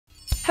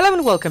Hello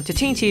and welcome to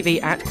Teen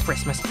TV at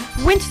Christmas.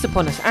 Winter's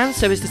upon us and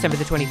so is December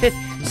the 25th,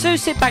 so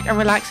sit back and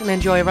relax and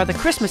enjoy a rather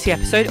Christmassy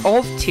episode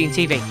of Teen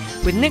TV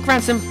with Nick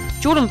Ransom,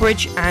 Jordan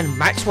Bridge and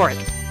Max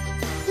Warwick.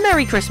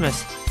 Merry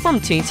Christmas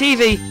from Teen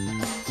TV.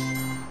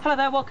 Hello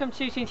there, welcome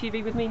to Teen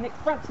TV with me, Nick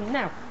Ransom.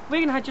 Now,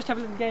 we're going to just have a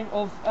little game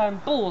of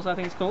balls, I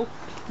think it's called.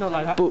 Not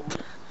like that.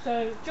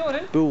 So,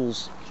 Jordan.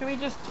 Balls. Should we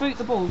just boot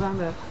the ball down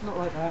there? Not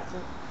like that.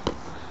 But...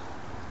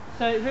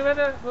 So,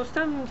 whoever will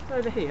stand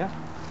over here.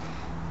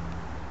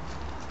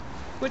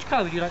 Which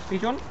colour would you like to be,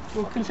 John?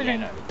 Well,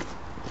 considering... You're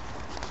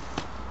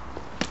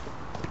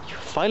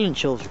violent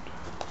children.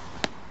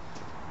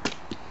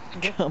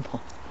 Okay. Come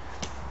on.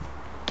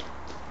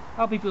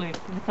 I'll be blue,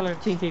 in the colour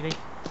of Teen TV.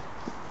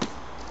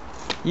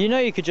 You know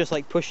you could just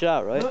like push it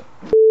out, right?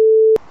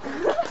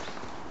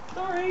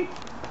 Sorry!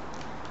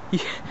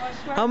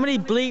 How many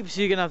bleeps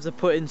are you going to have to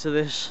put into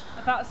this?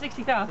 About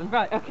 60,000,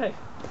 right, okay.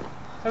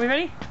 Are we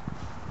ready?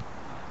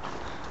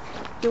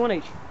 Do one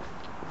each.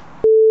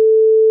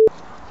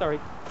 Sorry.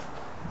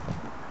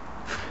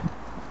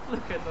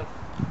 Look at this.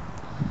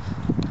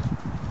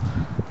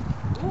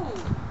 Ooh.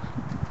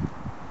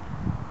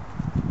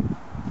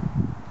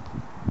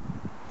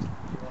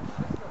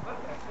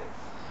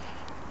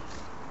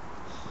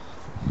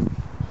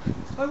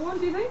 I won,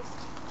 do you think?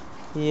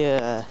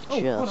 Yeah,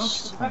 Oh,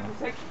 just. hold on.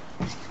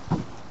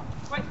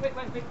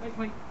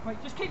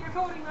 Wait. Just keep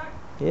recording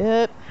though.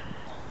 Yep.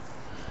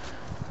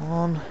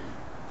 1,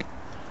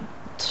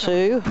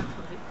 2.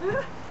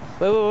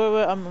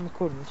 Wait, I'm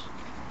recording this.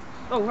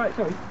 Oh, right,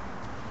 sorry.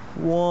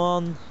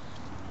 1.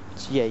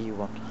 Yeah, you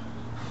won.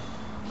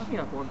 I think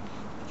I've won.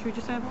 Should we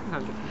just say I've won? No,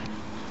 I'm joking.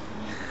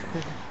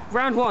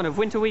 Round 1 of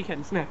winter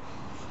weekends now.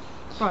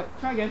 Right,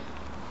 try again.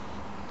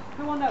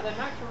 Who won that then,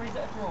 Max, or is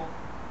it a draw?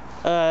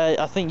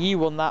 I think you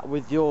won that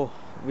with the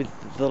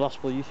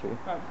last ball you threw.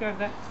 Right, go over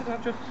there. Sit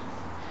down, John.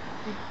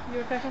 You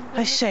okay?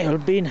 I say,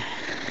 Albin.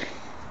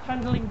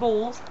 Handling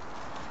balls.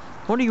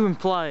 What are you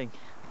implying?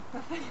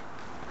 Nothing.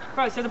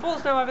 Right, so the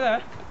ball's now over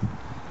there.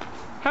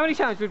 How many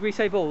times would we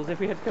say balls if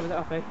we had to cover that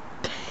up, eh?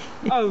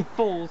 Oh,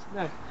 balls.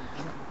 No. It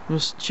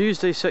was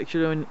Tuesday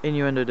sexual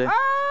innuendo day.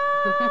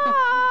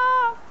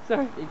 Ah!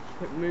 Sorry.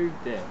 It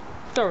moved it.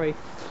 Sorry.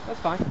 That's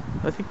fine.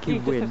 I think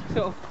you win. Just have to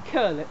sort of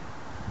curl it.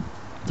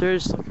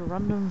 There's like a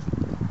random...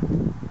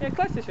 Yeah,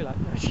 close as you like.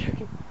 No, I'm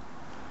joking.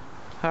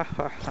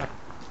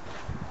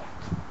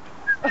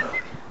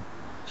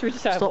 Should we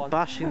just have Stop one?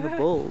 bashing the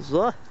balls.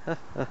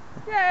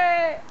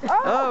 Yay!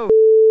 Oh!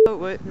 Oh,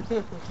 wait.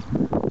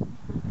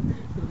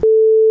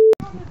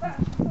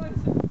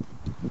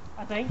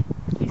 I think.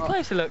 He's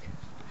closer, look.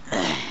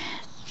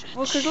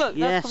 Well, because look,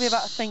 that's probably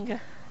about a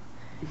finger.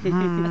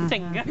 A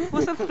finger?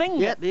 What's a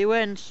finger? Yep, he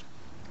wins.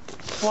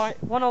 Right,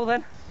 1-1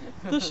 then.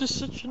 This is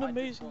such an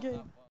amazing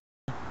game.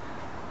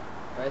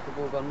 Where's the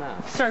ball gone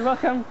now? So,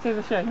 welcome to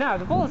the show. Now,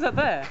 the ball's up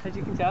there, as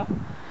you can tell.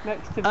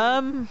 Next to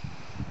the...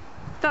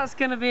 That's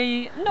going to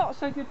be not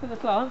so good for the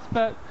plants,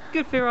 but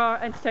good for our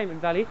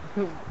entertainment value.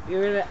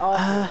 You're in it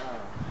after.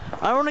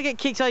 I don't want to get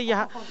kicked out of your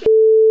house.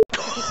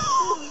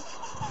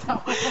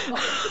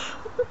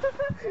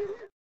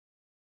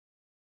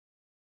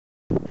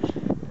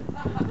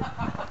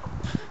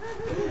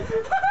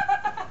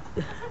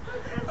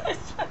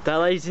 That,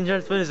 ladies and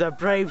gentlemen, is a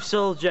brave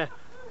soldier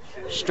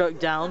struck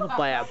down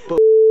by a bull.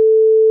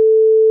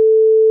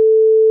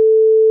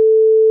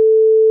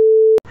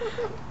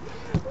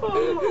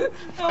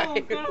 Oh,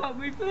 God, help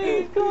me,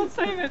 please. God,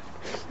 save it.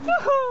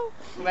 No.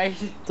 Mate,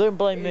 Don't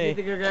blame you me.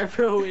 think I'll go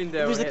through a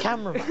window? Who's the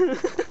camera?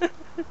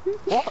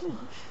 What?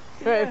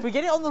 Right, if we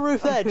get it on the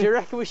roof there, do you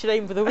reckon we should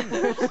aim for the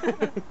windows?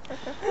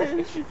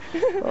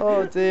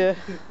 Oh dear.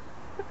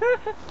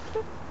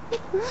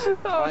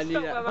 Oh, I knew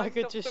stop that. that, I man.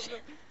 could Stop. just...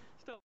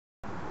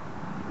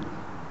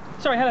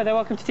 Sorry, hello there,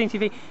 welcome to Teen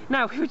TV.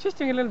 Now, we were just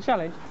doing a little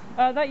challenge.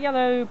 That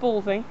yellow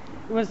ball thing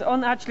was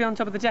actually on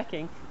top of the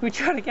decking. We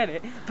tried to get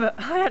it, but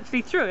I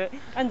actually threw it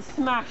and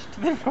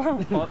smashed the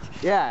flower pot.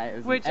 Yeah, it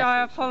was which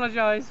I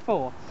apologise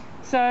for.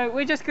 So,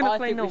 we're just going to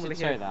play normally we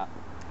should here. show that.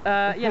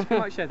 Yes, we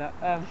might show that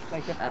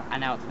later.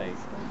 An outtake.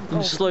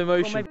 In slow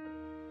motion. maybe-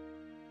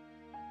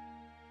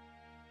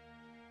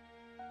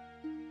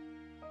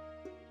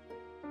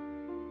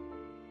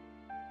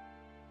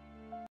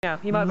 Yeah,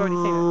 you might have already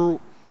seen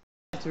it.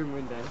 Bedroom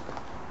window.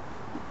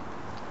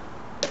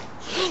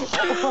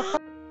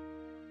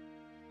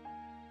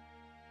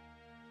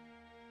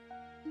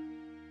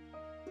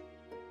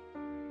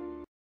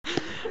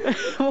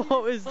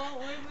 What was...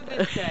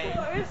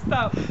 What is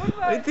that?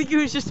 I think it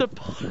was just a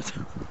pot.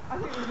 I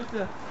think it was just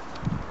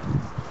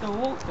a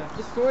water.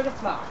 Destroyed a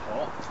flower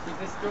pot. You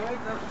destroyed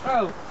the...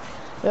 Oh,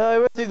 Yeah, I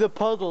went through the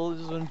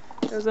puddles and...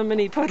 there's a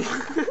mini puddle.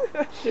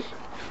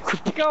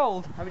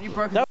 Gold. Haven't you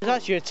broken That was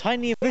actually a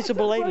tiny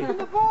invisible lady. Broken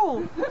the ball.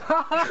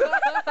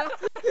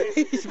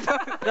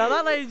 Now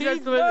that, ladies and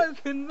gentlemen...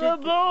 broken the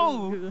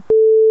ball?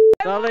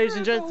 Now, ladies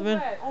and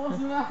gentlemen...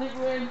 Automatic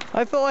win.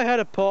 I thought I had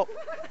a pop.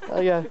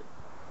 There you go.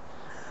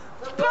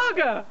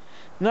 Bugger.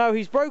 No,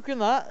 he's broken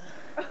that.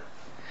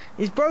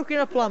 He's broken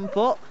a plant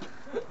pot.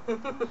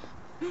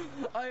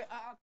 I